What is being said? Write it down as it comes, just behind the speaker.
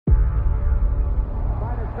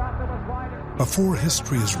Before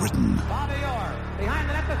history is written,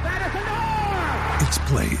 it's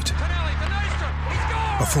played.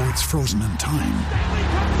 Before it's frozen in time,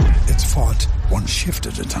 it's fought one shift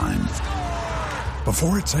at a time.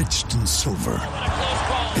 Before it's etched in silver,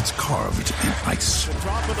 it's carved in ice.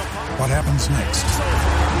 What happens next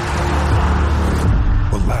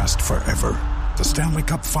will last forever. The Stanley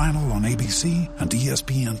Cup Final on ABC and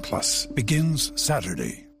ESPN Plus begins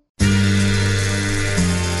Saturday.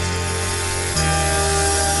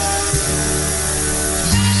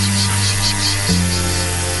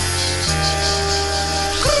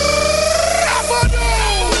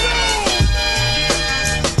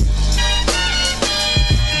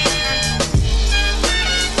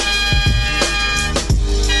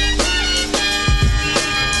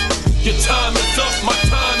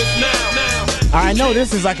 I know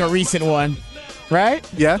this is like a recent one, right?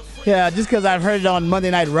 Yeah. Yeah, just because I've heard it on Monday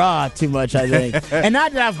Night Raw too much, I think. And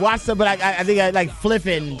not that I've watched it, but I think I like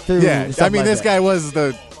flipping through. Yeah, I mean, like this that. guy was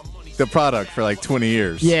the product for like 20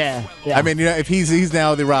 years. Yeah. I mean, you know, if he's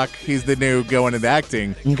now The Rock, he's the new going into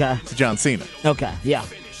acting. Okay. It's John Cena. Okay, yeah.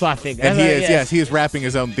 So I figured. And he is rapping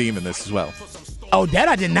his own theme in this as well. Oh, that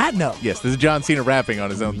I did not know. Yes, this is John Cena rapping on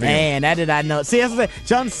his own theme. Man, that did I know. See, that's what I'm saying.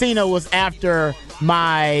 John Cena was after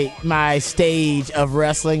my stage of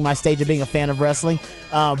wrestling, my stage of being a fan of wrestling.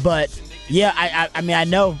 But yeah, I mean, I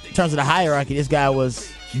know in terms of the hierarchy, this guy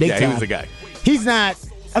was big time. Yeah, he was the guy. He's not.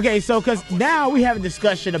 Okay, so because now we have a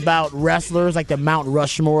discussion about wrestlers, like the Mount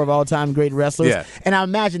Rushmore of all-time great wrestlers. Yeah. And I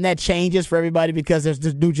imagine that changes for everybody because there's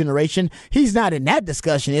this new generation. He's not in that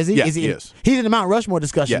discussion, is he? Yeah, he is. He's in the Mount Rushmore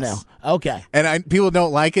discussion Yes. now. Okay. And people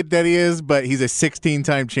don't like it that he is, but he's a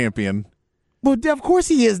 16-time champion. Well, of course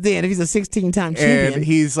he is then if he's a 16-time champion. And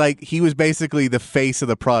he was basically the face of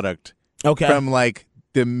the product. Okay. From like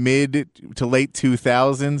the mid to late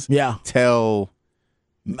 2000s. Yeah. Till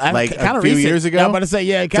like a few recent. years ago. Yeah, I'm about to say,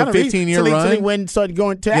 yeah, kind of 15-year run. When started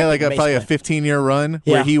going to Yeah, acting, like probably a basically. 15-year run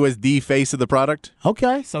Yeah. where he was the face of the product.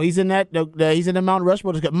 Okay, so he's in that. He's in the Mount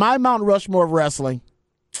Rushmore. My Mount Rushmore of wrestling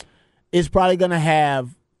is probably going to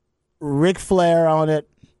have Ric Flair on it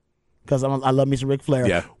because I love me some Ric Flair.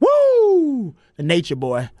 Yeah. Woo! The Nature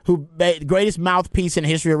Boy, who greatest mouthpiece in the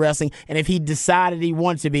history of wrestling, and if he decided he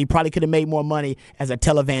wanted to be, probably could have made more money as a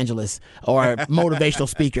televangelist or a motivational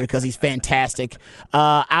speaker because he's fantastic.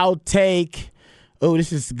 I'll take. Oh,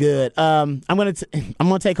 this is good. I'm gonna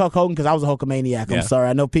take Hulk Hogan because I was a Hulkamaniac. I'm Yeah. sorry.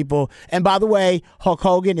 I know people. And by the way, Hulk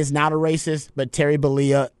Hogan is not a racist, but Terry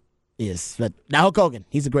Bollea is. But now Hulk Hogan,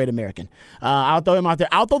 he's a great American. I'll throw him out there.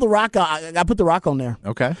 I'll throw The Rock. I put The Rock on there.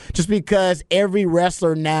 Okay. Just because every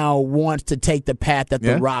wrestler now wants to take the path that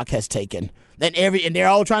Yeah. The Rock has taken. And they're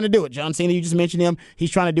all trying to do it. John Cena, you just mentioned him. He's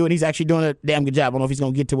trying to do it. He's actually doing a damn good job. I don't know if he's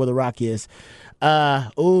going to get to where The Rock is.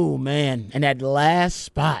 Oh, man. And that last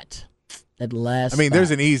spot. There's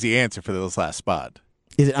an easy answer for this last spot.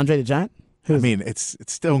 Is it Andre the Giant? It's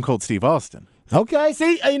Stone Cold Steve Austin. Okay,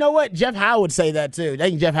 see, you know what? Jeff Howe would say that too. I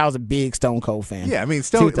think Jeff Howe's a big Stone Cold fan. Yeah, I mean,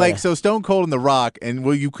 Stone Cold and The Rock, and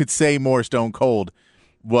you could say more Stone Cold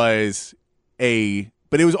but it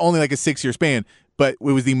was only like a 6-year span, but it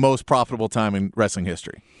was the most profitable time in wrestling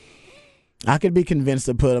history. I could be convinced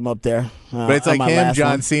to put him up there. But it's like him,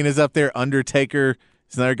 John Cena's up there, Undertaker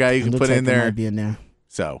is another guy you can put in there. Might be in there.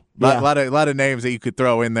 So a lot of names that you could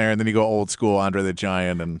throw in there, and then you go old school Andre the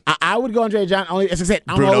Giant and I would go Andre the Giant only. As I said,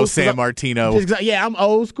 I'm Bruno old Sammartino. Yeah, I'm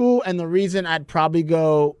old school, and the reason I'd probably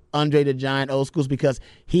go Andre the Giant old school is because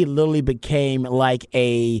he literally became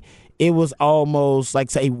it was almost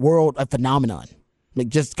like say a phenomenon. Like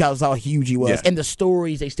just because how huge he was, Yeah. and the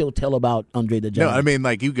stories they still tell about Andre the Giant. No, I mean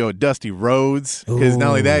like you go Dusty Rhodes because not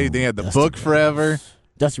only that they had the book forever.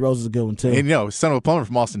 Dusty Rhodes is a good one too. And son of a plumber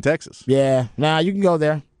from Austin, Texas. Yeah, you can go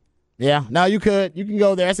there. Yeah, no, you could. You can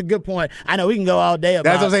go there. That's a good point. I know we can go all day about.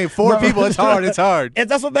 That's what I'm saying. 4 people, it's hard. It's hard.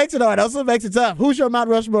 That's what makes it hard. That's what makes it tough. Who's your Mount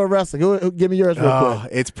Rushmore of wrestling? Who give me yours real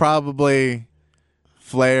quick. It's probably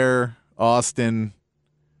Flair, Austin.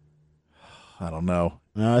 I don't know.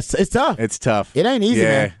 It's tough. It's tough. It ain't easy, Yeah.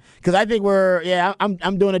 man. Because I think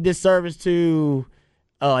I'm doing a disservice to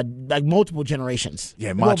like multiple generations.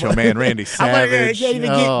 Yeah, Macho Man Randy Savage. You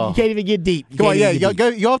can't even get deep. Come on,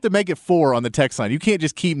 you'll have to make it 4 on the text line. You can't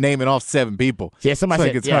just keep naming off 7 people. Yeah, somebody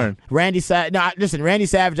said, it's hard. Randy Savage. No, listen, Randy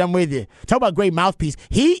Savage, I'm with you. Talk about great mouthpiece.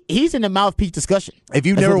 He's in the mouthpiece discussion. If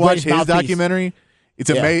you've never watched his documentary,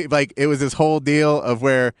 it's amazing. Like, it was this whole deal of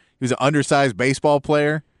where he was an undersized baseball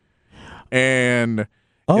player, and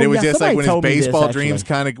it was just like when his baseball dreams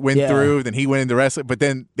kind of went through, then he went into wrestling. But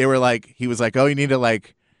then they were like, he was like, oh, you need to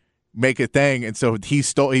like make a thing. And so he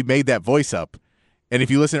made that voice up. And if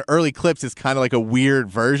you listen to early clips, it's kind of like a weird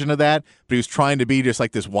version of that. But he was trying to be just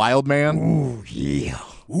like this wild man. Ooh, yeah.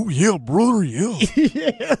 Ooh, yeah, brother, yeah.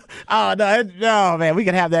 Yeah. Oh, no, man. We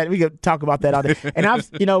could have that. We could talk about that all day. And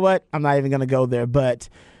you know what? I'm not even going to go there. But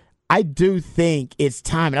I do think it's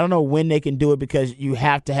time. And I don't know when they can do it because you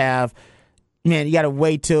have to have, man, you got to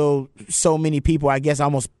wait till so many people, I guess,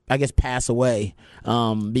 pass away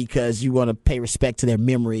because you want to pay respect to their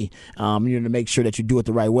memory. You know, to make sure that you do it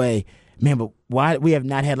the right way. Man, but why we have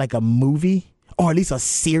not had like a movie or at least a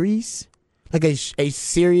series, like a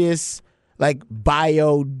serious like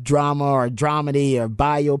biodrama or dramedy or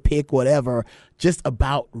biopic, whatever, just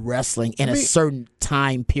about wrestling in a certain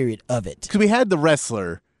time period of it. Because we had The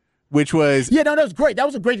Wrestler, which was that was great. That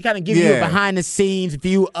was a great to kind of give you a behind the scenes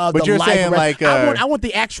view of but the you're life. Saying like I want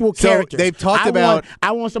the actual characters. They've talked about.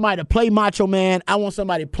 I want somebody to play Macho Man. I want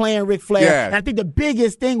somebody playing Ric Flair. Yeah. And I think the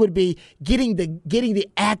biggest thing would be getting the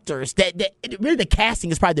actors. That really the casting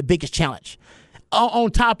is probably the biggest challenge.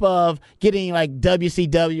 On top of getting like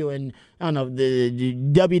WCW and I don't know the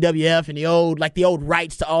WWF and the old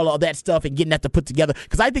rights to all of that stuff and getting that to put together,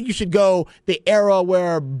 because I think you should go the era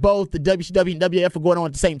where both the WCW and WWF were going on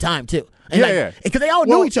at the same time too. And because they all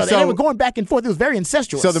knew each other. And they were going back and forth. It was very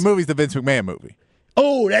incestuous. So the movie's the Vince McMahon movie.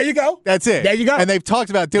 Oh, there you go. That's it. There you go. And they've talked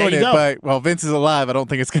about doing it, but while Vince is alive, I don't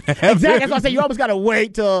think it's going to happen. Exactly. That's why I say you always got to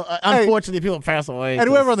wait till, unfortunately, people pass away. And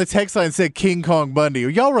whoever on the text line said King Kong Bundy, are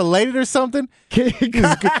y'all related or something? He's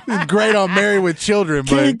great on Married with Children.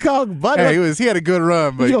 King Kong Bundy. Hey, he had a good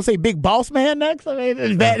run. But you going to say Big Boss Man next? I mean,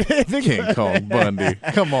 is that King Kong Bundy.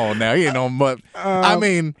 Come on now. He ain't on much. I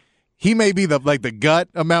mean, he may be the gut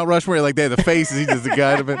of Mount Rushmore. Like, they're the faces. He's just the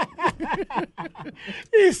gut of it.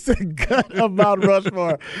 He's the gut of Mount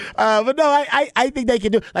Rushmore. But no, I think they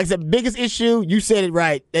can do. Like I said, biggest issue, you said it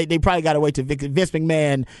right. They probably got to wait to Vince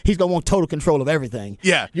McMahon. He's going to want total control of everything.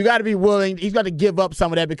 Yeah. You got to be willing. He's got to give up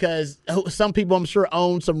some of that because some people, I'm sure,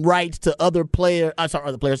 own some rights to other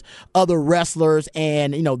wrestlers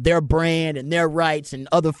and, you know, their brand and their rights and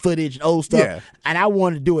other footage and old stuff. Yeah. And I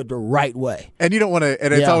want to do it the right way. And you don't want to,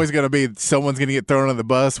 and it's always going to be someone's going to get thrown on the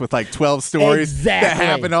bus with like 12 stories that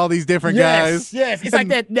happen to all these different guys. Yes, it's like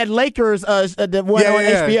that Lakers, the one on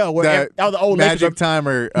HBO where all the old Magic Lakers Time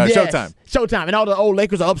or Showtime, and all the old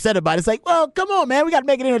Lakers are upset about it. It's like, well, come on, man, we got to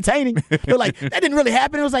make it entertaining. They're like, that didn't really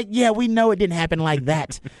happen. It was like, yeah, we know it didn't happen like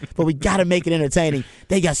that, but we got to make it entertaining.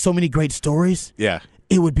 They got so many great stories. Yeah.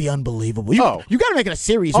 It would be unbelievable. You got to make it a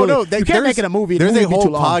series. Oh, really. No, you can't make it a movie. There's a whole too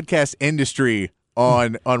long. podcast industry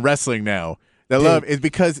on wrestling now. That love is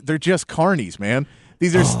because they're just carnies, man.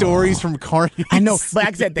 These are stories from carnies. I know, but like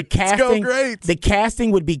I said, the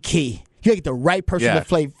casting would be key. You get the right person to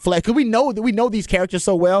play Flair. Because we know these characters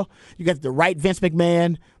so well. You got the right Vince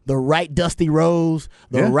McMahon, the right Dusty Rhodes,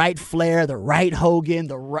 the right Flair, the right Hogan,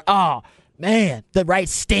 the right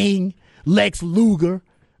Sting, Lex Luger.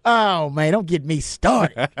 Oh man, don't get me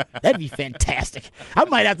started. That'd be fantastic.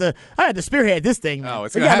 I have to spearhead this thing. Man. Oh,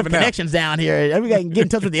 it's gonna happen. We got connections down here. We got to get in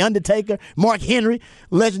touch with the Undertaker, Mark Henry,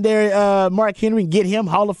 legendary Mark Henry, and get him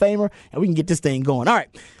Hall of Famer, and we can get this thing going. All right,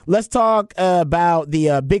 let's talk about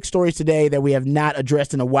the big stories today that we have not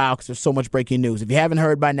addressed in a while because there's so much breaking news. If you haven't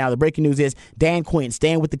heard by now, the breaking news is Dan Quinn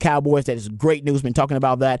staying with the Cowboys. That is great news. Been talking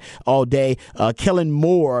about that all day. Kellen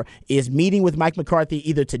Moore is meeting with Mike McCarthy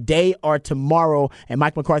either today or tomorrow, and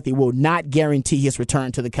Mike McCarthy will not guarantee his return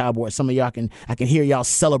to the Cowboys. Some of y'all I can hear y'all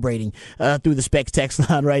celebrating through the Specs text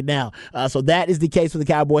line right now. So that is the case for the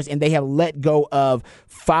Cowboys, and they have let go of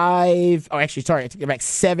 7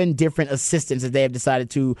 different assistants that they have decided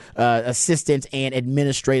to assistants and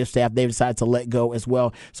administrative staff they've decided to let go as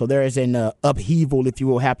well. So there is an upheaval, if you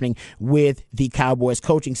will, happening with the Cowboys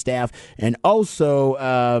coaching staff. And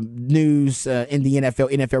also news in the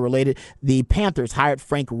NFL related, the Panthers hired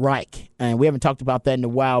Frank Reich, and we haven't talked about that in a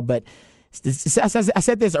while, but I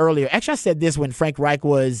said this earlier. Actually, I said this when Frank Reich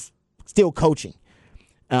was still coaching,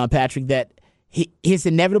 Patrick, that his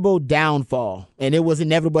inevitable downfall, and it was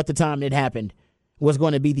inevitable at the time it happened, was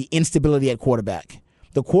going to be the instability at quarterback.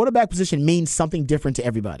 The quarterback position means something different to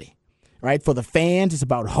everybody, right? For the fans, it's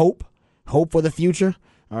about hope for the future,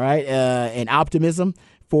 all right, and optimism.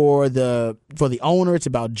 For the owner, it's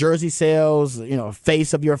about jersey sales,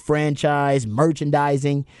 face of your franchise,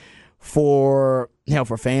 merchandising. For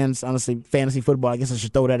fans, honestly, fantasy football, I guess I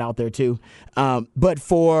should throw that out there too. But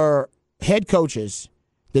for head coaches,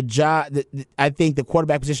 I think the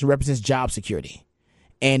quarterback position represents job security.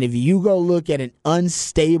 And if you go look at an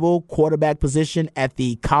unstable quarterback position at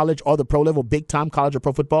the college or the pro level, big time college or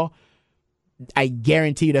pro football, I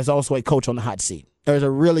guarantee you there's also a coach on the hot seat. There's a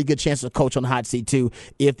really good chance of a coach on the hot seat too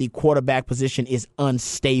if the quarterback position is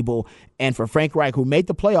unstable. And for Frank Reich, who made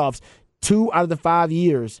the playoffs, 2 out of the 5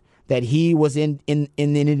 years that he was in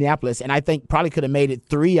Indianapolis, and I think probably could have made it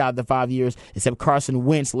 3 out of the 5 years, except Carson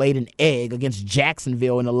Wentz laid an egg against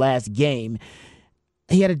Jacksonville in the last game.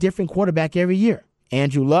 He had a different quarterback every year.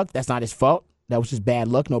 Andrew Luck, that's not his fault. That was just bad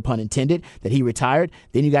luck, no pun intended, that he retired.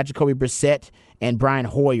 Then you got Jacoby Brissett and Brian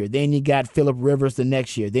Hoyer. Then you got Phillip Rivers the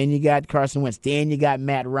next year. Then you got Carson Wentz. Then you got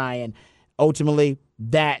Matt Ryan. Ultimately,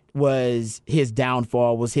 that was his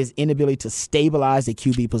downfall, was his inability to stabilize the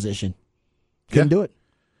QB position. Couldn't do it.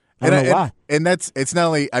 I don't know why. And it's not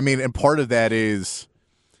only, and part of that is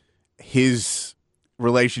his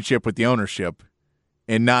relationship with the ownership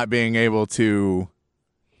and not being able to,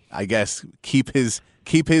 I guess, keep his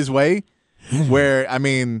way. Where,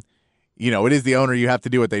 it is the owner, you have to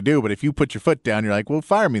do what they do, but if you put your foot down, you're like, well,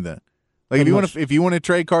 fire me then. Like, if you want to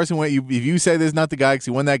trade Carson Wentz, if you say this is not the guy because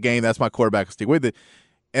he won that game, that's my quarterback, I'll stick with it.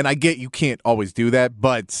 And I get you can't always do that,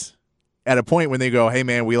 but at a point when they go, hey,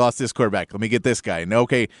 man, we lost this quarterback, let me get this guy. And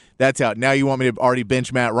okay, that's out. Now you want me to already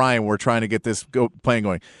bench Matt Ryan. We're trying to get this playing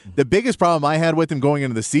going. The biggest problem I had with him going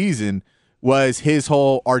into the season was his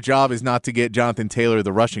whole, our job is not to get Jonathan Taylor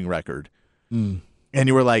the rushing record. And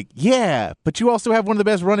you were like, yeah, but you also have one of the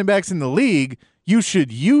best running backs in the league. You should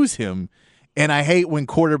use him. And I hate when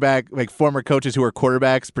former coaches who are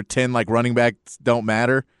quarterbacks pretend like running backs don't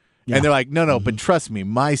matter. Yeah. And they're like, no, but trust me,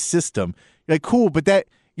 my system. You're like, cool, but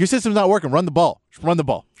your system's not working. Run the ball. Run the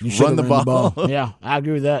ball. Run the ball. Yeah, I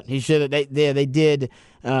agree with that. He should have. They did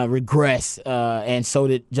regress, and so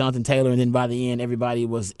did Jonathan Taylor. And then by the end, everybody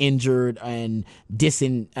was injured and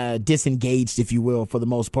disengaged, if you will, for the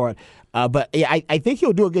most part. But yeah, I think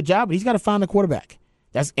he'll do a good job. But he's got to find a quarterback.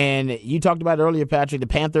 And you talked about it earlier, Patrick, the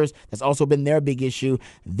Panthers, that's also been their big issue.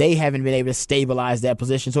 They haven't been able to stabilize that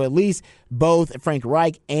position. So at least both Frank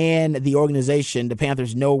Reich and the organization, the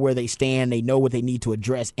Panthers, know where they stand. They know what they need to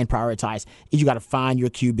address and prioritize. You got to find your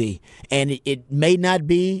QB. And it may not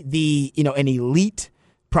be an elite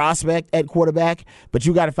prospect at quarterback, but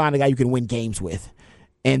you got to find a guy you can win games with.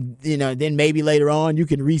 And then maybe later on you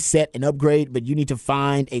can reset and upgrade, but you need to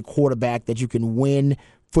find a quarterback that you can win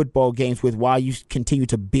football games with while you continue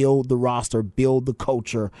to build the roster, build the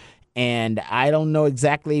culture. And I don't know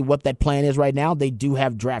exactly what that plan is right now. They do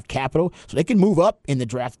have draft capital, so they can move up in the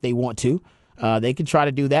draft if they want to. They can try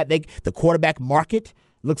to do that. The quarterback market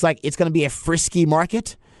looks like it's going to be a frisky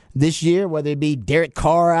market this year, whether it be Derek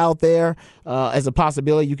Carr out there as a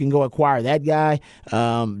possibility. You can go acquire that guy.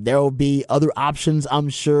 There will be other options, I'm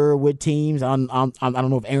sure, with teams. I don't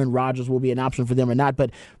know if Aaron Rodgers will be an option for them or not,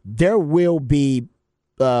 but there will be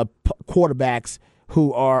quarterbacks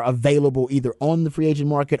who are available either on the free agent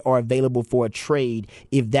market or available for a trade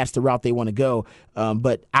if that's the route they want to go.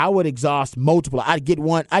 But I would exhaust multiple. I'd get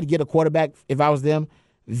a quarterback if I was them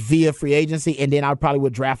via free agency, and then I probably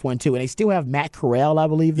would draft one too. And they still have Matt Corral, I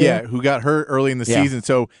believe. There. Yeah, who got hurt early in the season.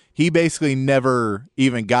 So he basically never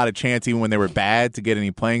even got a chance, even when they were bad, to get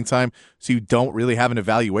any playing time. So you don't really have an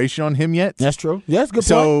evaluation on him yet. That's true. Yeah, that's a good point.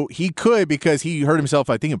 So he could, because he hurt himself,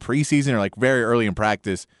 I think, in preseason or like very early in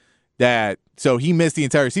practice. So he missed the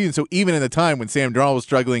entire season. So even in the time when Sam Darnold was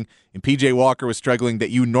struggling and P.J. Walker was struggling,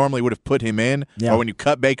 that you normally would have put him in, or when you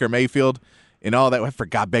cut Baker Mayfield and all that. I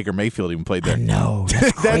forgot Baker Mayfield even played there. I know.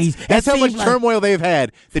 That's crazy. That's how much turmoil they've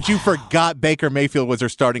had that you forgot Baker Mayfield was their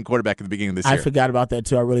starting quarterback at the beginning of this year. I forgot about that,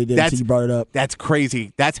 too. I really did until you brought it up. That's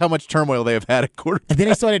crazy. That's how much turmoil they have had at quarterback. And then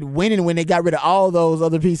they started winning when they got rid of all those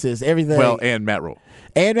other pieces, everything. Well, and Matt Rule.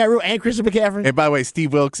 And Christian McCaffrey. And by the way,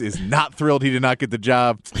 Steve Wilkes is not thrilled he did not get the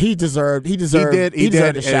job. He deserved. He did.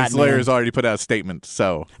 And his lawyers already put out a statement.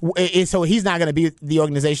 So he's not going to be the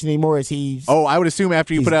organization anymore. Is he? Oh, I would assume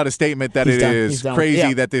after you put out a statement that it is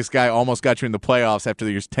crazy that this guy almost got you in the playoffs after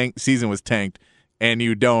your season was tanked, and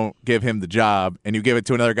you don't give him the job, and you give it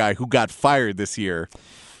to another guy who got fired this year.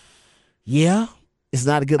 Yeah. It's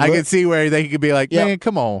not a good look. I could see where they could be like, man,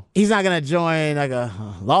 come on. He's not going to join like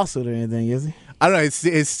a lawsuit or anything, is he? I don't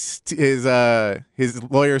know. His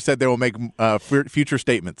lawyer said they will make future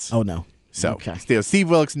statements. Oh, no. So still, Steve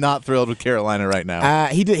Wilkes not thrilled with Carolina right now.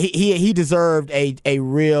 He deserved a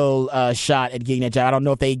real shot at getting that job. I don't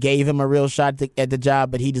know if they gave him a real shot at the job,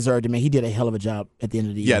 but he deserved it. Man, he did a hell of a job at the end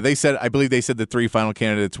of the year. Yeah, I believe they said the 3 final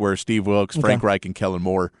candidates were Steve Wilkes, Frank Reich, and Kellen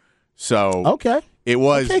Moore. So it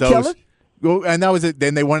was those. Kellen. Well, and that was it.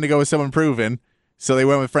 Then they wanted to go with someone proven, so they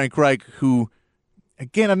went with Frank Reich, who,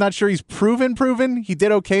 again, I'm not sure he's proven. He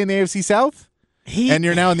did okay in the AFC South, and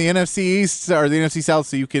you're now in the NFC East or the NFC South,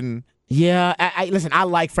 so you can. Yeah, listen, I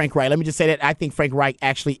like Frank Reich. Let me just say that I think Frank Reich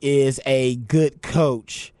actually is a good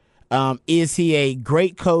coach. Is he a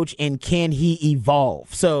great coach, and can he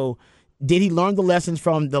evolve? So did he learn the lessons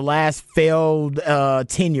from the last failed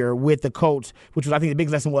tenure with the Colts, which was, I think the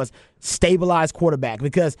biggest lesson was stabilize quarterback,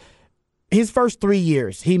 because his first 3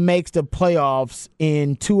 years, he makes the playoffs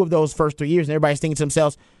in 2 of those first 3 years, and everybody's thinking to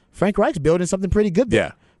themselves, Frank Reich's building something pretty good there.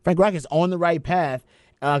 Yeah. Frank Reich is on the right path,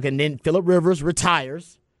 and then Phillip Rivers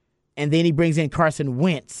retires, and then he brings in Carson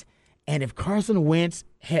Wentz. And if Carson Wentz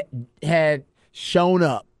had shown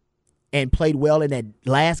up and played well in that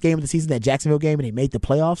last game of the season, that Jacksonville game, and he made the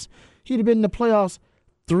playoffs, he'd have been in the playoffs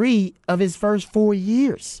 3 of his first 4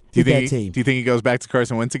 years with that team. Do you think he goes back to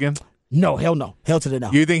Carson Wentz again? No, hell no. Hell to the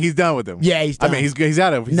no. You think he's done with him? Yeah, he's done. I mean, he's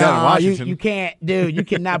out of Washington. You can't, dude. You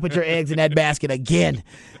cannot put your eggs in that basket again.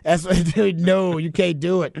 Dude, no, you can't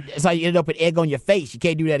do it. That's how you end up with egg on your face. You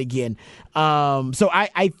can't do that again. So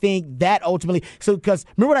I think that ultimately, because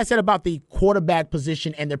remember what I said about the quarterback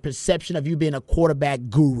position and the perception of you being a quarterback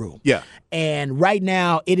guru. Yeah. And right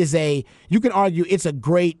now, you can argue it's a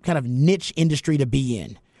great kind of niche industry to be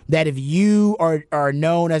in. That if you are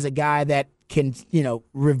known as a guy that can,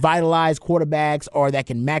 revitalize quarterbacks or that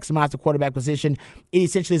can maximize the quarterback position, it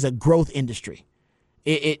essentially is a growth industry.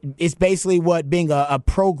 It's basically what being a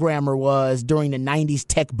programmer was during the 90s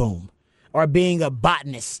tech boom, or being a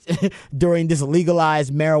botanist during this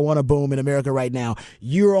legalized marijuana boom in America right now.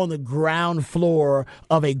 You're on the ground floor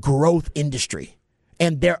of a growth industry,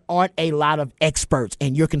 and there aren't a lot of experts,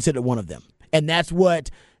 and you're considered one of them. And that's what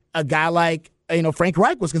a guy like Frank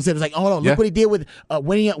Reich was considered. Like, oh no, look what he did with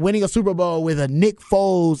winning a Super Bowl with a Nick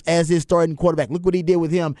Foles as his starting quarterback. Look what he did with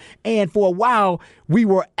him. And for a while, we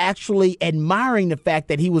were actually admiring the fact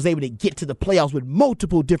that he was able to get to the playoffs with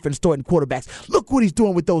multiple different starting quarterbacks. Look what he's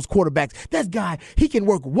doing with those quarterbacks. That guy, he can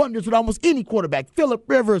work wonders with almost any quarterback. Phillip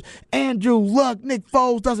Rivers, Andrew Luck, Nick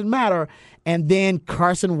Foles, doesn't matter. And then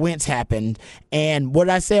Carson Wentz happened. And what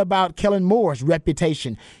did I say about Kellen Moore's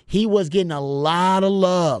reputation? He was getting a lot of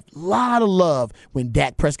love when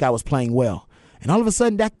Dak Prescott was playing well. And all of a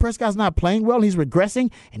sudden, Dak Prescott's not playing well. He's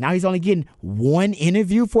regressing. And now he's only getting 1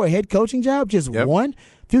 interview for a head coaching job, just one.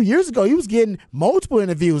 A few years ago, he was getting multiple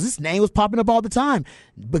interviews. His name was popping up all the time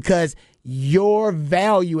because your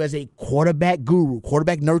value as a quarterback guru,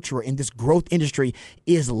 quarterback nurturer in this growth industry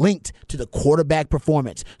is linked to the quarterback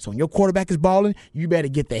performance. So when your quarterback is balling, you better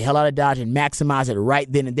get the hell out of Dodge and maximize it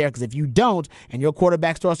right then and there, because if you don't and your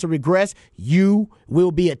quarterback starts to regress, you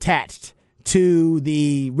will be attached to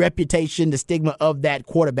the reputation, the stigma of that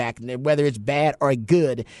quarterback, whether it's bad or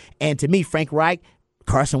good. And to me, Frank Reich,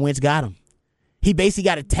 Carson Wentz got him. He basically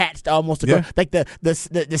got attached almost to like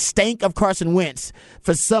the stank of Carson Wentz.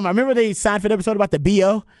 For some, I remember the Seinfeld episode about the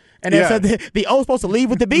BO. And they said the O was supposed to leave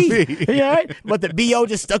with the B. Right? But the BO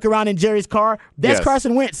just stuck around in Jerry's car. That's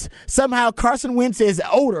Carson Wentz. Somehow Carson Wentz's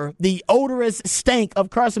odor, the odorous stank of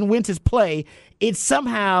Carson Wentz's play, it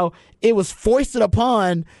was foisted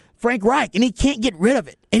upon Frank Reich, and he can't get rid of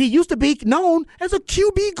it. And he used to be known as a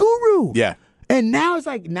QB guru. Yeah. And now it's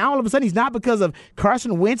like, now all of a sudden he's not, because of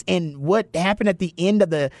Carson Wentz and what happened at the end of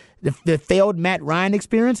the failed Matt Ryan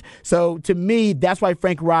experience. So to me, that's why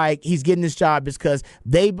Frank Reich, he's getting this job, is because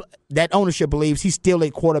that ownership believes he's still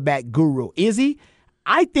a quarterback guru. Is he?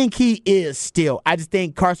 I think he is still. I just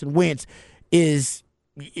think Carson Wentz is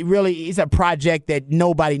a project that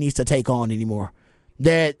nobody needs to take on anymore.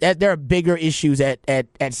 There are bigger issues at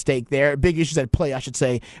stake. There are big issues at play, I should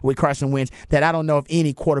say, with Carson Wentz that I don't know if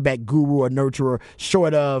any quarterback guru or nurturer,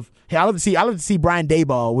 short of, hey, I love to see Brian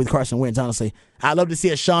Daboll with Carson Wentz, honestly. I'd love to see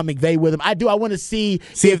a Sean McVay with him. I do. I want to see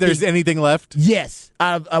if there's anything left. Yes,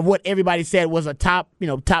 of what everybody said was a top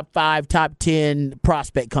 5, top 10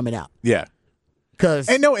 prospect coming out. Yeah.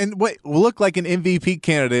 And what looked like an MVP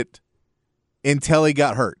candidate until he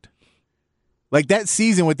got hurt. Like that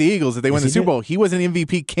season with the Eagles that they won the Super Bowl, he was an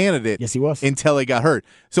MVP candidate. Yes, he was. Until he got hurt.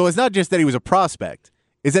 So it's not just that he was a prospect.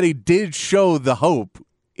 It's that he did show the hope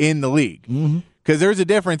in the league. Mm-hmm. Because there's a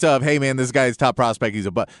difference of, hey, man, this guy's top prospect.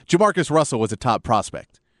 Jamarcus Russell was a top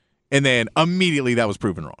prospect. And then immediately that was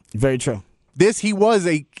proven wrong. Very true. He was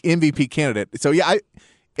a MVP candidate. So, yeah,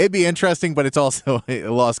 it'd be interesting, but it's also a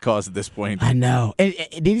lost cause at this point. I know.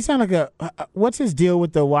 Did he sound like what's his deal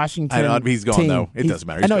with the Washington I know, he's gone, team? though. It doesn't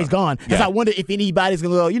matter. He's gone. Yeah. I wonder if anybody's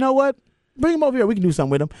going to go, you know what? Bring him over here. We can do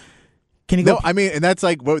something with him. Can he go? No, I mean, and that's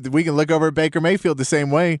like, we can look over at Baker Mayfield the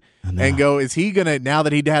same way and go, is he going to, now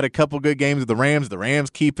that he had a couple good games with the Rams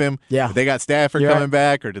keep him? Yeah. Did they got Stafford coming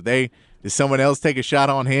back, or did someone else take a shot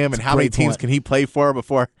on him? And how many teams can he play for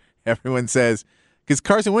before everyone says, because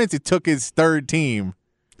Carson Wentz, it took his third team.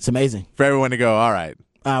 It's amazing. For everyone to go, all right.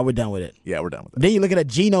 We're done with it. Yeah, we're done with it. Then you look at a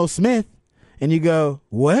Geno Smith, and you go,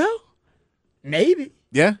 well, maybe.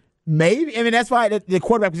 Yeah. Maybe. I mean, that's why the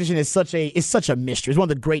quarterback position is such a mystery. It's one of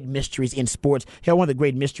the great mysteries in sports. Hell, one of the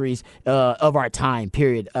great mysteries of our time,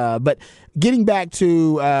 period. But getting back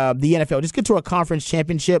to the NFL, just get to our conference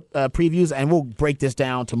championship previews, and we'll break this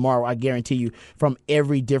down tomorrow, I guarantee you, from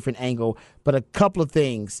every different angle. But a couple of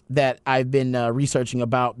things that I've been researching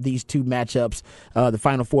about these two matchups, the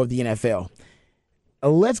Final Four of the NFL.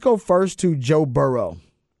 Let's go first to Joe Burrow.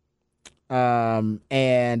 And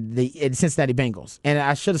the Cincinnati Bengals. And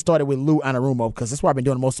I should have started with Lou Anarumo because that's where I've been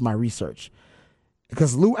doing most of my research.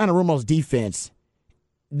 Because Lou Anarumo's defense,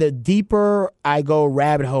 the deeper I go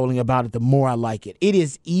rabbit holing about it, the more I like it. It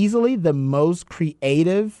is easily the most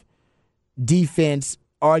creative defense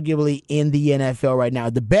arguably in the NFL right now.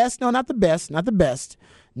 The best, no, not the best, not the most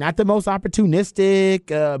opportunistic,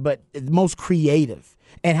 but the most creative.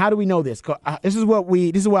 And how do we know this? This is what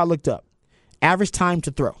I looked up. Average time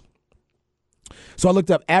to throw. So I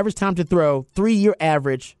looked up average time to throw, 3-year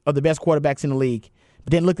average of the best quarterbacks in the league,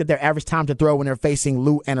 but then looked at their average time to throw when they're facing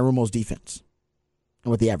Lou Anarumo's defense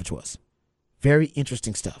and what the average was. Very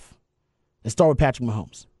interesting stuff. Let's start with Patrick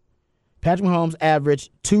Mahomes. Patrick Mahomes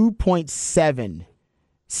averaged 2.7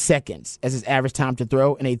 seconds as his average time to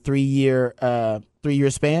throw in a 3-year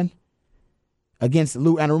span. Against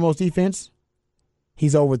Lou Anarumo's defense,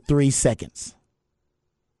 he's over 3 seconds.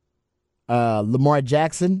 Lamar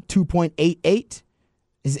Jackson, 2.88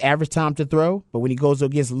 is average time to throw. But when he goes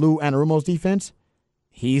against Lou Anarumo's defense,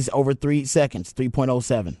 he's over 3 seconds,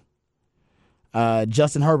 3.07.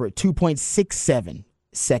 Justin Herbert, 2.67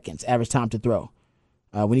 seconds average time to throw.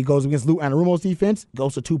 When he goes against Lou Anarumo's defense,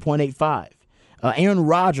 goes to 2.85. Aaron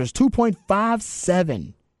Rodgers,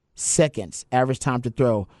 2.57 seconds average time to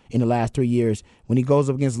throw in the last 3 years. When he goes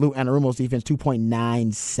up against Lou Anarumo's defense,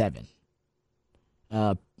 2.97.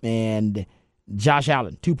 And Josh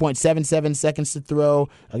Allen, 2.77 seconds to throw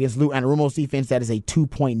against Lou Anarumo's defense. That is a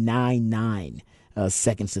 2.99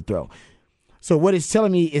 seconds to throw. So what it's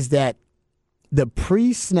telling me is that the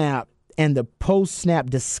pre-snap and the post-snap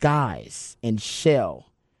disguise and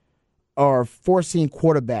shell are forcing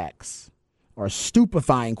quarterbacks or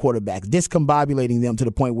stupefying quarterbacks, discombobulating them to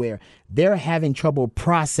the point where they're having trouble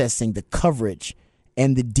processing the coverage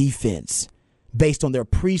and the defense based on their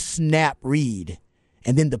pre-snap read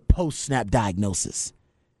and then the post-snap diagnosis.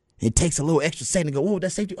 It takes a little extra second to go, whoa,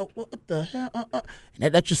 that's safety. Oh, what the hell?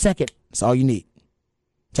 And that's your second. That's all you need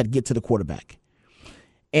to get to the quarterback.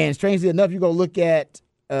 And strangely enough, you go look at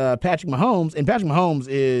Patrick Mahomes, and Patrick Mahomes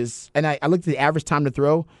is, and I looked at the average time to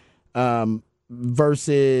throw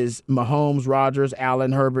versus Mahomes, Rodgers,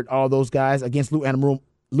 Allen, Herbert, all those guys against Lou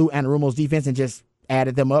Anarumo's defense and just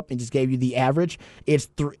added them up and just gave you the average.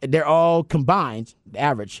 They're all combined, the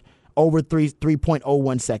average, over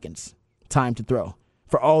 3.01 seconds time to throw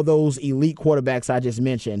for all those elite quarterbacks I just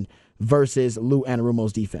mentioned versus Lou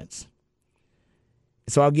Anarumo's defense.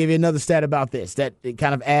 So I'll give you another stat about this that it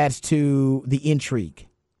kind of adds to the intrigue.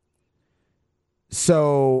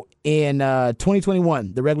 So in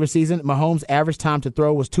 2021, the regular season, Mahomes' average time to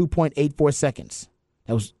throw was 2.84 seconds.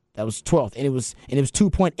 That was 12th, and it was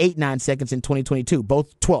 2.89 seconds in 2022,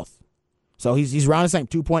 both 12th. So he's around the same,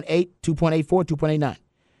 2.8, 2.84, 2.89.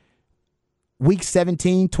 Week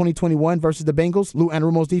 17, 2021 versus the Bengals, Lou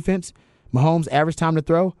Anarumo's defense, Mahomes' average time to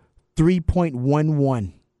throw,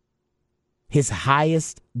 3.11. His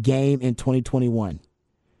highest game in 2021.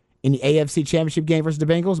 In the AFC Championship game versus the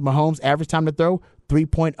Bengals, Mahomes' average time to throw,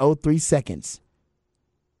 3.03 seconds.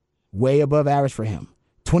 Way above average for him.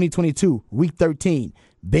 2022, Week 13,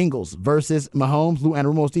 Bengals versus Mahomes, Lou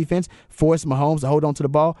Anarumo's defense, forced Mahomes to hold on to the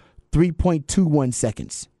ball, 3.21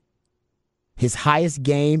 seconds. His highest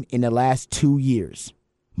game in the last 2 years.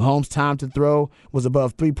 Mahomes' time to throw was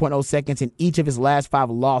above 3.0 seconds in each of his last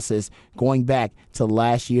 5 losses going back to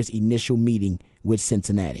last year's initial meeting with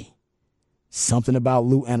Cincinnati. Something about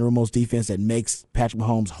Lou Anarumo's defense that makes Patrick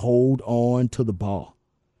Mahomes hold on to the ball.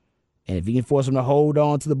 And if you can force him to hold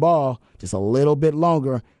on to the ball just a little bit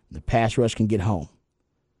longer, the pass rush can get home.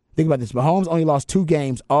 Think about this. Mahomes only lost 2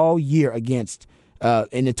 games all year against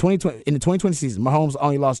in the 2020 season. Mahomes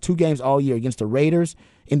only lost 2 games all year against the Raiders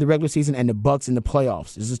in the regular season and the Bucs in the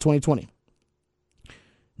playoffs. This is 2020.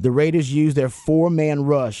 The Raiders used their 4-man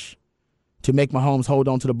rush to make Mahomes hold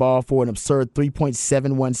on to the ball for an absurd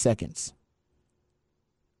 3.71 seconds.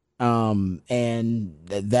 And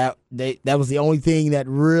that was the only thing that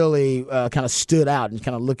really kind of stood out, and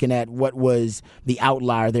kind of looking at what was the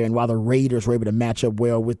outlier there and why the Raiders were able to match up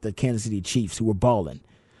well with the Kansas City Chiefs, who were balling.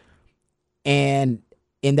 And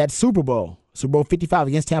in that Super Bowl 55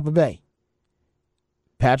 against Tampa Bay,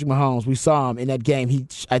 Patrick Mahomes, we saw him in that game. He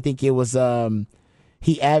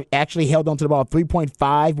actually held on to the ball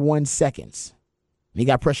 3.51 seconds He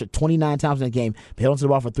got pressured 29 times in the game, but held onto the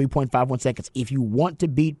ball for 3.51 seconds. If you want to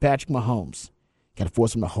beat Patrick Mahomes, you got to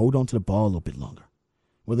force him to hold on to the ball a little bit longer.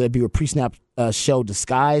 Whether it be with pre-snap shell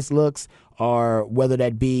disguise looks, or whether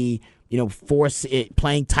that be, force it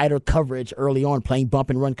playing tighter coverage early on, playing bump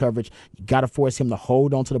and run coverage. You got to force him to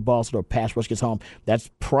hold on to the ball so the pass rush gets home. That's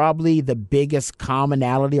probably the biggest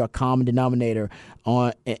commonality or common denominator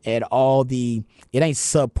at all the. It ain't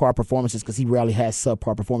subpar performances, because he rarely has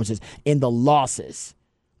subpar performances in the losses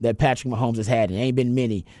that Patrick Mahomes has had. It ain't been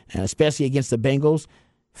many, and especially against the Bengals.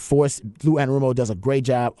 Lou Anarumo does a great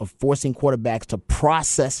job of forcing quarterbacks to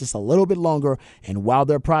process just a little bit longer, and while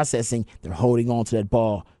they're processing, they're holding on to that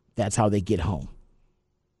ball. That's how they get home.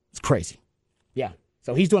 It's crazy. Yeah.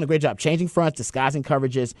 So he's doing a great job changing fronts, disguising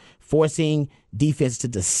coverages, forcing defense to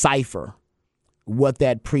decipher what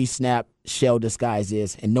that pre-snap shell disguise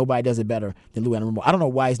is, and nobody does it better than Lou Anarumo. I don't know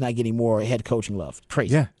why he's not getting more head coaching love.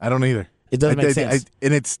 Crazy. Yeah, I don't either. It doesn't make sense.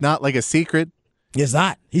 And it's not like a secret. It's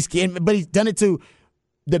not. But he's done it to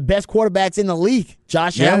the best quarterbacks in the league.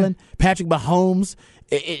 Josh Allen, Patrick Mahomes.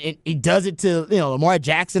 He does it to Lamar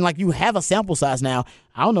Jackson. Like, you have a sample size now.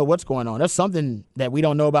 I don't know what's going on. There's something that we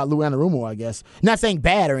don't know about Lou Anarumo, I guess. Not saying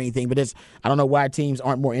bad or anything, but I don't know why teams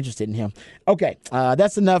aren't more interested in him. Okay,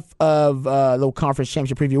 that's enough of a little conference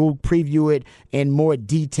championship preview. We'll preview it in more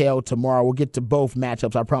detail tomorrow. We'll get to both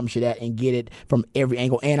matchups, I promise you that, and get it from every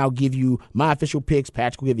angle. And I'll give you my official picks.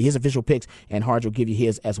 Patrick will give you his official picks, and Harge will give you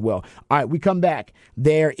his as well. All right, we come back.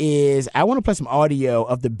 I want to play some audio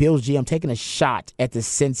of the Bills GM taking a shot at the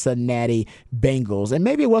Cincinnati Bengals. And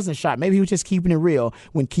maybe it wasn't a shot. Maybe he was just keeping it real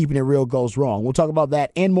when keeping it real goes wrong. We'll talk about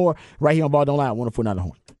that and more right here on Ball Don't Lie, 104.9 The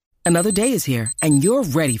Horn. Another day is here, and you're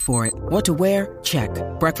ready for it. What to wear? Check.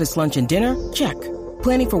 Breakfast, lunch, and dinner? Check.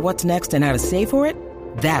 Planning for what's next and how to save for it?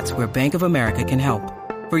 That's where Bank of America can help.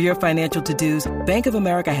 For your financial to-dos, Bank of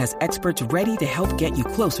America has experts ready to help get you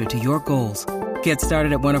closer to your goals. Get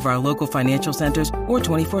started at one of our local financial centers or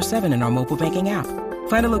 24/7 in our mobile banking app.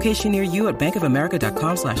 Find a location near you at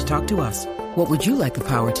bankofamerica.com/talktous. What would you like the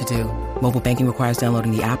power to do? Mobile banking requires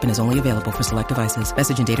downloading the app and is only available for select devices.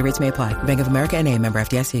 Message and data rates may apply. Bank of America NA, member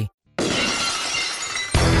FDIC.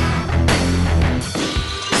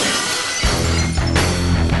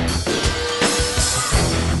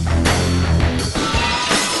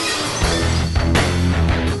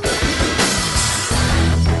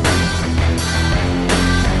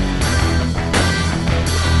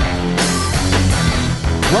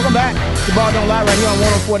 Welcome back to Ball Don't Lie right here on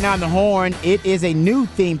 104.9 The Horn. It is a new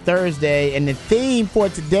theme Thursday, and the theme for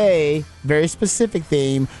today, very specific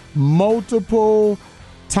theme, multiple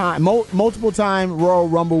time Royal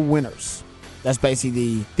Rumble winners. That's basically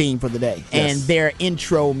the theme for the day. Yes. And their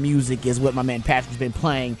intro music is what my man Patrick's been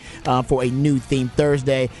playing for a new theme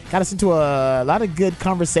Thursday. Got us into a lot of good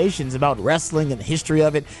conversations about wrestling and the history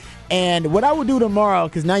of it. And what I will do tomorrow,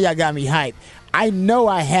 because now y'all got me hyped, I know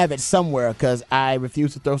I have it somewhere because I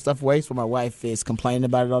refuse to throw stuff away, so my wife is complaining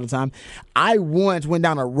about it all the time. I once went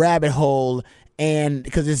down a rabbit hole, and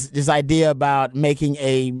because this idea about making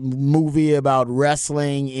a movie about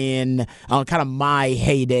wrestling in kind of my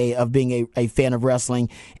heyday of being a fan of wrestling,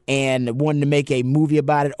 and wanting to make a movie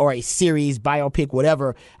about it or a series, biopic,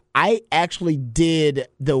 whatever. I actually did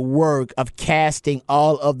the work of casting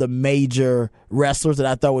all of the major wrestlers that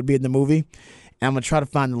I thought would be in the movie. And I'm going to try to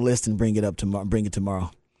find the list and bring it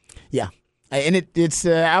tomorrow. Yeah. And it's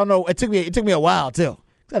I don't know, it took me a while too.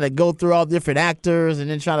 Got to go through all the different actors and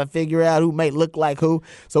then try to figure out who may look like who.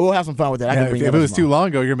 So we'll have some fun with that. If it was too long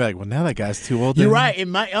ago, you're going to be like, well, now that guy's too old. You're right.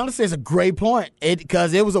 Honestly, it's a great point.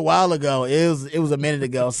 Because it was a while ago. It was a minute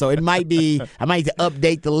ago. So it might be, I might need to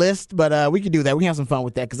update the list, but we can do that. We can have some fun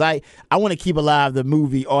with that because I want to keep alive the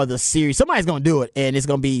movie or the series. Somebody's going to do it, and it's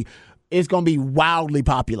going to be wildly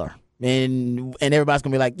popular. And everybody's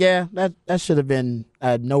gonna be like, yeah, that should have been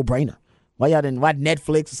a no-brainer. Why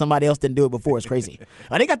Netflix or somebody else didn't do it before? It's crazy.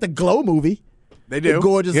 They got the Glow movie. They do. The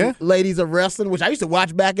Gorgeous Ladies of Wrestling, which I used to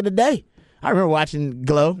watch back in the day. I remember watching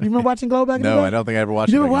Glow. You remember watching Glow back in the day? No, I don't think I ever watched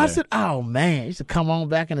it. You never watched it? Oh, man. It used to come on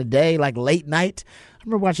back in the day, like late night. I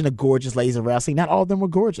remember watching the Gorgeous Ladies of Wrestling. Not all of them were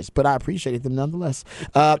gorgeous, but I appreciated them nonetheless.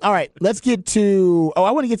 All right, let's get to – I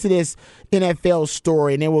want to get to this NFL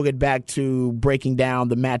story, and then we'll get back to breaking down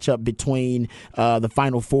the matchup between the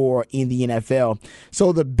Final Four in the NFL.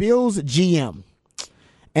 So the Bills GM –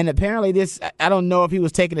 and apparently this, I don't know if he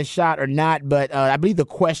was taking a shot or not, but I believe the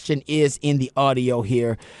question is in the audio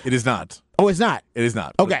here. It is not. Oh, it's not? It is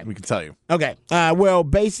not. Okay. We can tell you. Okay. Well,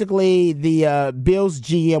 basically, the Bills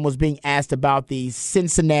GM was being asked about the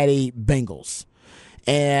Cincinnati Bengals.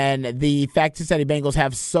 And the fact that Cincinnati Bengals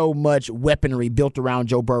have so much weaponry built around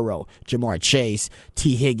Joe Burrow, Jamar Chase,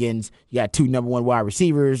 T. Higgins, you got 2 number 1 wide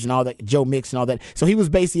receivers and all that, Joe Mixon and all that. So he was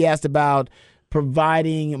basically asked about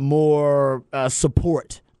providing more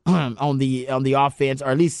support on the offense, or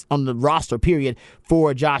at least on the roster, period,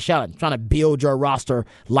 for Josh Allen, trying to build your roster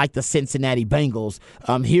like the Cincinnati Bengals.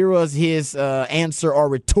 Here was his answer or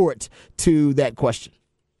retort to that question.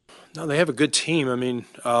 No, they have a good team. I mean,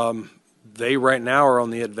 they right now are on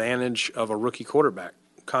the advantage of a rookie quarterback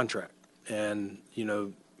contract. And,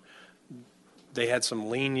 they had some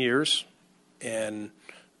lean years, and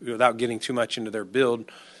without getting too much into their build.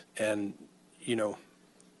 And,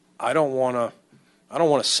 I don't want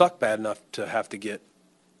to suck bad enough to have to get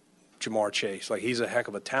Jamar Chase. Like, he's a heck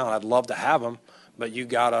of a talent. I'd love to have him, but you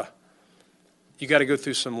gotta go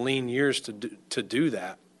through some lean years to do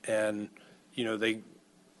that. And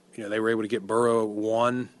they were able to get Burrow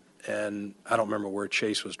 1, and I don't remember where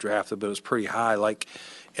Chase was drafted, but it was pretty high.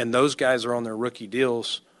 And those guys are on their rookie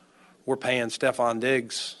deals. We're paying Stephon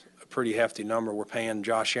Diggs a pretty hefty number. We're paying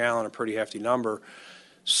Josh Allen a pretty hefty number.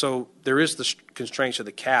 So there is the constraints of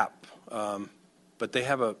the cap, but they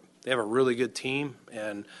have a really good team,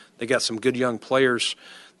 and they got some good young players.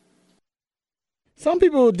 Some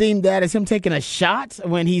people deemed that as him taking a shot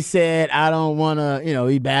when he said, I don't want to,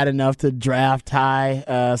 be bad enough to draft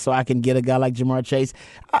high so I can get a guy like Jamar Chase.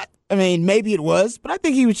 I mean, maybe it was, but I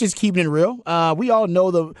think he was just keeping it real. We all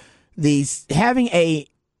know having a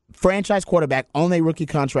franchise quarterback on a rookie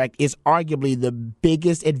contract is arguably the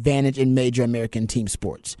biggest advantage in major American team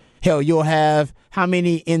sports. Hell, you'll have how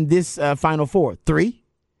many in this Final Four? 3?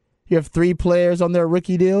 You have 3 players on their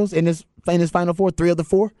rookie deals in this Final Four, 3 of the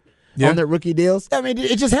 4 on their rookie deals. I mean,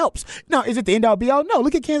 it just helps. Now, is it the end-all be-all? No,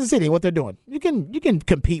 look at Kansas City, what they're doing. You can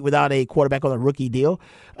compete without a quarterback on a rookie deal.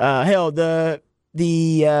 Hell, the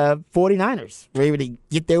 49ers were able to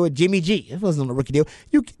get there with Jimmy G. It wasn't on a rookie deal.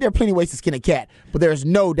 There are plenty of ways to skin a cat, but there's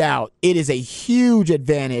no doubt it is a huge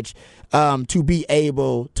advantage to be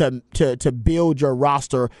able to build your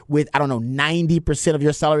roster with, 90% of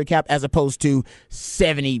your salary cap as opposed to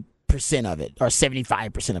 70% of it or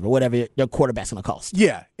 75% of it, whatever your quarterback's going to cost.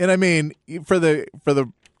 Yeah, and I mean, for the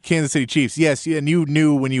Kansas City Chiefs, yes, and you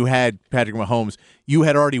knew when you had Patrick Mahomes, you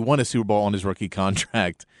had already won a Super Bowl on his rookie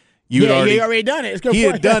contract. He already done it. He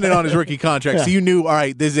had done it on his rookie contract, so you knew, all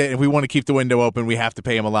right, this is it. If we want to keep the window open, we have to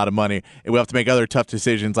pay him a lot of money, and we have to make other tough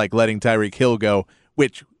decisions like letting Tyreek Hill go,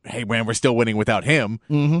 which, hey, man, we're still winning without him.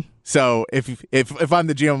 Mm-hmm. So if I'm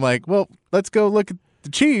the GM, I'm like, well, let's go look at the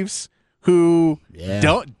Chiefs who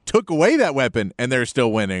took away that weapon, and they're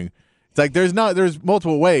still winning. It's like there's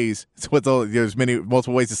multiple ways. There's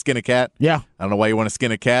multiple ways to skin a cat. Yeah, I don't know why you want to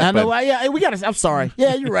skin a cat. I don't know why. Yeah, I'm sorry.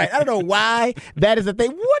 Yeah, you're right. I don't know why that is the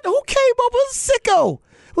thing. Who came up with sicko?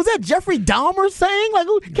 Was that Jeffrey Dahmer saying? Like,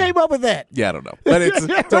 who came up with that? Yeah, I don't know. But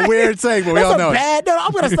it's a weird saying, but we all know it. No,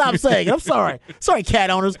 I'm going to stop saying it. I'm sorry. Sorry, cat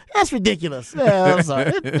owners. That's ridiculous. Yeah, I'm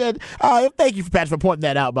sorry. Thank you, Patrick, for pointing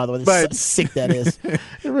that out, by the way. But, sick that is. It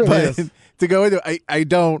really is. To go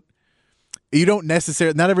into you don't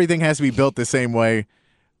necessarily, not everything has to be built the same way.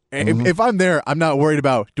 Mm-hmm. If I'm there, I'm not worried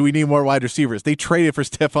about, do we need more wide receivers? They traded for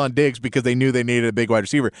Stephon Diggs because they knew they needed a big wide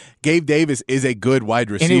receiver. Gabe Davis is a good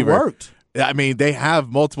wide receiver. And it worked. I mean, they have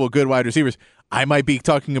multiple good wide receivers. I might be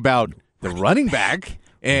talking about the running back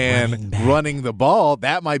and running the ball.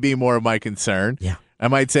 That might be more of my concern. Yeah. I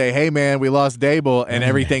might say, hey, man, we lost Dable, and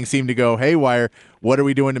everything seemed to go haywire. What are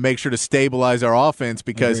we doing to make sure to stabilize our offense?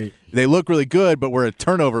 Because they look really good, but we're a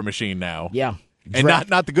turnover machine now. Yeah. And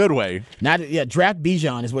not the good way. Draft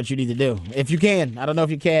Bijan is what you need to do. If you can. I don't know if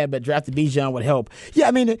you can, but drafting Bijan would help. Yeah,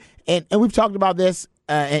 I mean, and we've talked about this,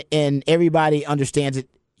 and everybody understands it.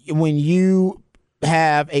 When you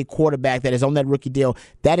have a quarterback that is on that rookie deal,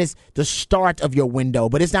 that is the start of your window.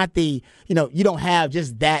 But it's not you don't have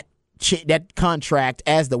just that contract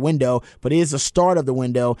as the window, but it is the start of the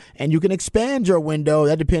window, and you can expand your window.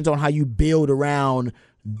 That depends on how you build around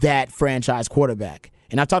that franchise quarterback.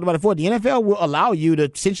 And I've talked about it before. The NFL will allow you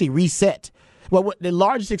to essentially reset. Well, the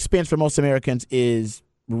largest expense for most Americans is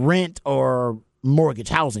rent or mortgage,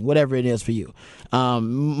 housing, whatever it is for you.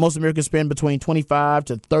 Most Americans spend between 25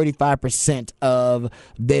 to 35% of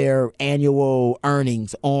their annual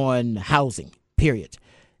earnings on housing, period.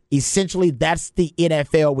 Essentially, that's the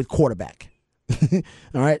NFL with quarterback.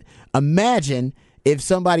 All right? Imagine if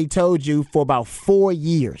somebody told you for about 4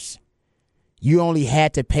 years you only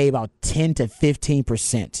had to pay about 10 to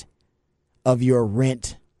 15% of your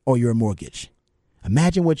rent or your mortgage.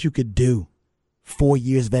 Imagine what you could do. 4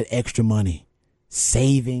 years of that extra money.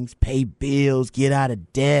 Savings, pay bills, get out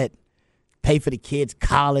of debt. pay for the kids'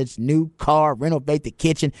 college, new car, renovate the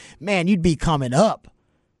kitchen. Man, you'd be coming up.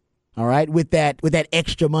 All right, with that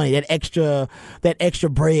extra money, that extra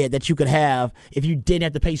bread that you could have if you didn't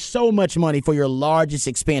have to pay so much money for your largest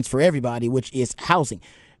expense for everybody, which is housing.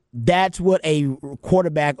 That's what a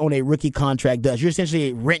quarterback on a rookie contract does. You're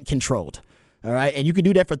essentially rent controlled. All right, and you can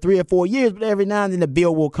do that for 3 or 4 years, but every now and then the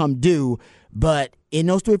bill will come due. But in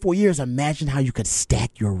those 3 or 4 years, imagine how you could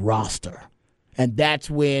stack your roster. And that's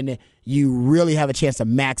when you really have a chance to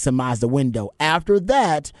maximize the window. After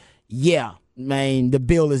that, yeah. Man, the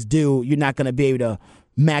bill is due. You're not going to be able to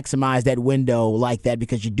maximize that window like that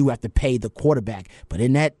because you do have to pay the quarterback. But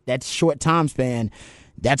in that short time span,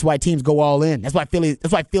 that's why teams go all in. That's why Philly's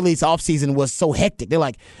offseason was so hectic. They're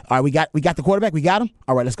like, all right, we got the quarterback. We got him.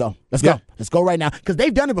 All right, let's go. Let's go right now because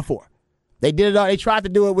they've done it before. They did it all. They tried to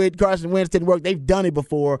do it with Carson Wentz. Didn't work. They've done it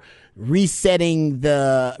before, resetting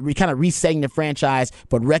the franchise,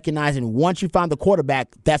 but recognizing once you find the quarterback,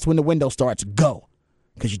 that's when the window starts. Go,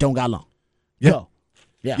 because you don't got long. Yeah.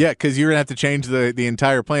 Yeah, because you're going to have to change the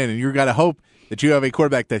entire plan, and you've got to hope that you have a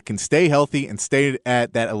quarterback that can stay healthy and stay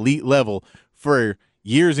at that elite level for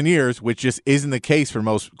years and years, which just isn't the case for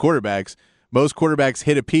most quarterbacks. Most quarterbacks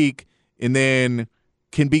hit a peak and then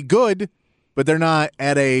can be good, but they're not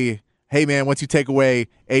at a, hey, man, once you take away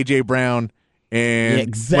A.J. Brown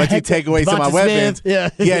and once you take away some of my weapons,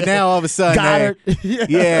 now all of a sudden,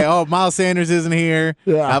 Miles Sanders isn't here.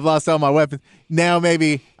 Yeah. I've lost all my weapons. Now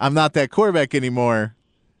maybe I'm not that quarterback anymore.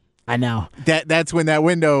 I know. That's when that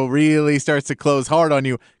window really starts to close hard on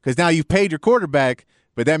you because now you've paid your quarterback,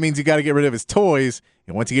 but that means you got to get rid of his toys.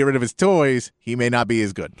 And once you get rid of his toys, he may not be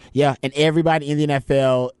as good. Yeah, and everybody in the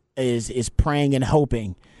NFL is praying and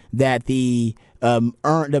hoping that the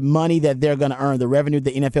money that they're going to earn, the revenue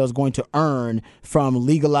the NFL is going to earn from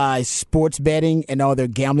legalized sports betting and all their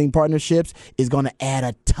gambling partnerships is going to add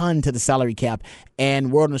a ton to the salary cap.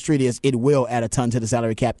 And word on the street is it will add a ton to the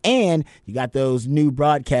salary cap. And you got those new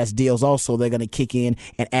broadcast deals also they're going to kick in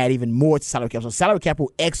and add even more to salary cap. So salary cap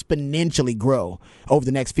will exponentially grow over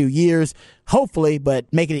the next few years, hopefully, but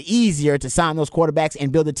making it easier to sign those quarterbacks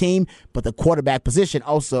and build a team. But the quarterback position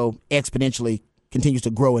also exponentially continues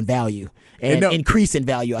to grow in value and increase in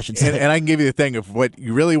value, I should say. And I can give you the thing of what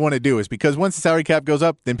you really want to do is because once the salary cap goes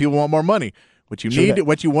up, then people want more money. What you need,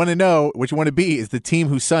 what you want to know, what you want to be is the team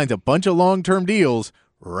who signs a bunch of long-term deals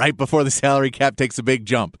right before the salary cap takes a big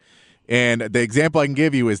jump. And the example I can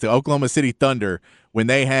give you is the Oklahoma City Thunder when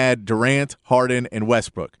they had Durant, Harden, and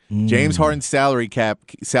Westbrook. James Harden's salary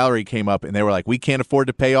came up, and they were like, we can't afford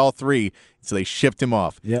to pay all three, so they shipped him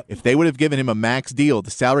off. Yep. If they would have given him a max deal, the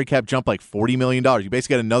salary cap jumped like $40 million. You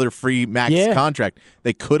basically got another free max contract.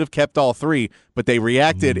 They could have kept all three, but they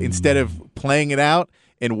reacted instead of playing it out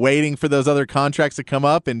and waiting for those other contracts to come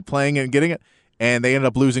up and playing it and getting it, and they ended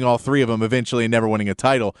up losing all three of them eventually and never winning a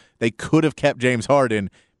title. They could have kept James Harden,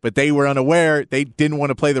 but they were unaware. They didn't want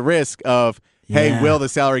to play the risk of, hey, will the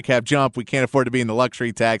salary cap jump? We can't afford to be in the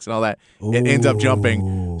luxury tax and all that. It ends up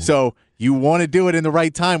jumping. So you want to do it in the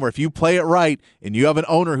right time where if you play it right and you have an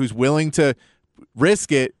owner who's willing to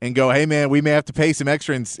risk it and go, hey, man, we may have to pay some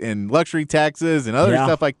extra in luxury taxes and other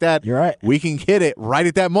stuff like that. You're right. We can hit it right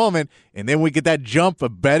at that moment, and then we get that jump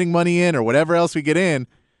of betting money in or whatever else we get in.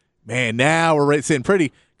 Man, now we're sitting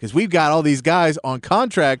pretty because we've got all these guys on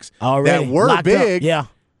contracts already that were big. Yeah.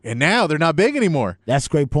 And now they're not big anymore. That's a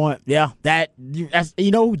great point. Yeah, that's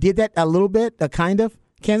who did that a little bit, kind of?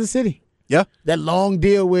 Kansas City. Yeah. That long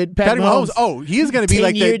deal with Patrick Mahomes. Oh, he's going to be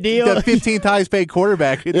like the 15th highest paid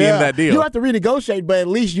quarterback at the end of that deal. You have to renegotiate, but at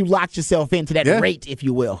least you locked yourself into that rate, if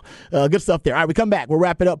you will. Good stuff there. All right, we come back. We'll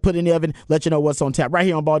wrap it up, put it in the oven, let you know what's on tap. Right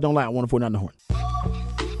here on Ball Don't Lie, 104.9 The Horn.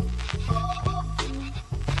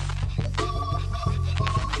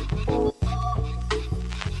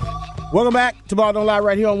 Welcome back to Ball Don't Lie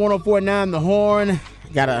right here on 104.9 The Horn.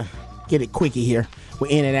 Gotta get it quickie here. We're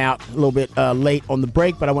in and out a little bit late on the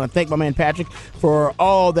break, but I want to thank my man Patrick for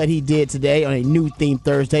all that he did today on a new theme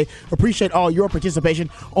Thursday. Appreciate all your participation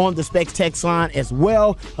on the Specs text line as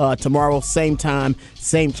well. Tomorrow, same time,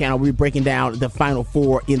 same channel, we'll be breaking down the Final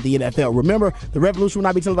Four in the NFL. Remember, the revolution will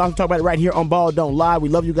not be televised. We'll talk about it right here on Ball Don't Lie. We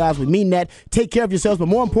love you guys. We mean that. Take care of yourselves, but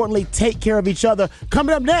more importantly, take care of each other.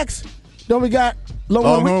 Coming up next, we got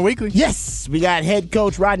Longhorn Weekly. Yes, we got head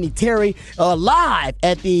coach Rodney Terry live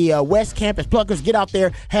at the West Campus. Pluckers, get out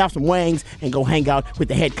there, have some wings, and go hang out with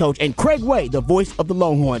the head coach and Craig Way, the voice of the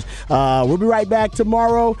Longhorns. We'll be right back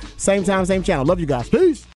tomorrow. Same time, same channel. Love you guys. Peace.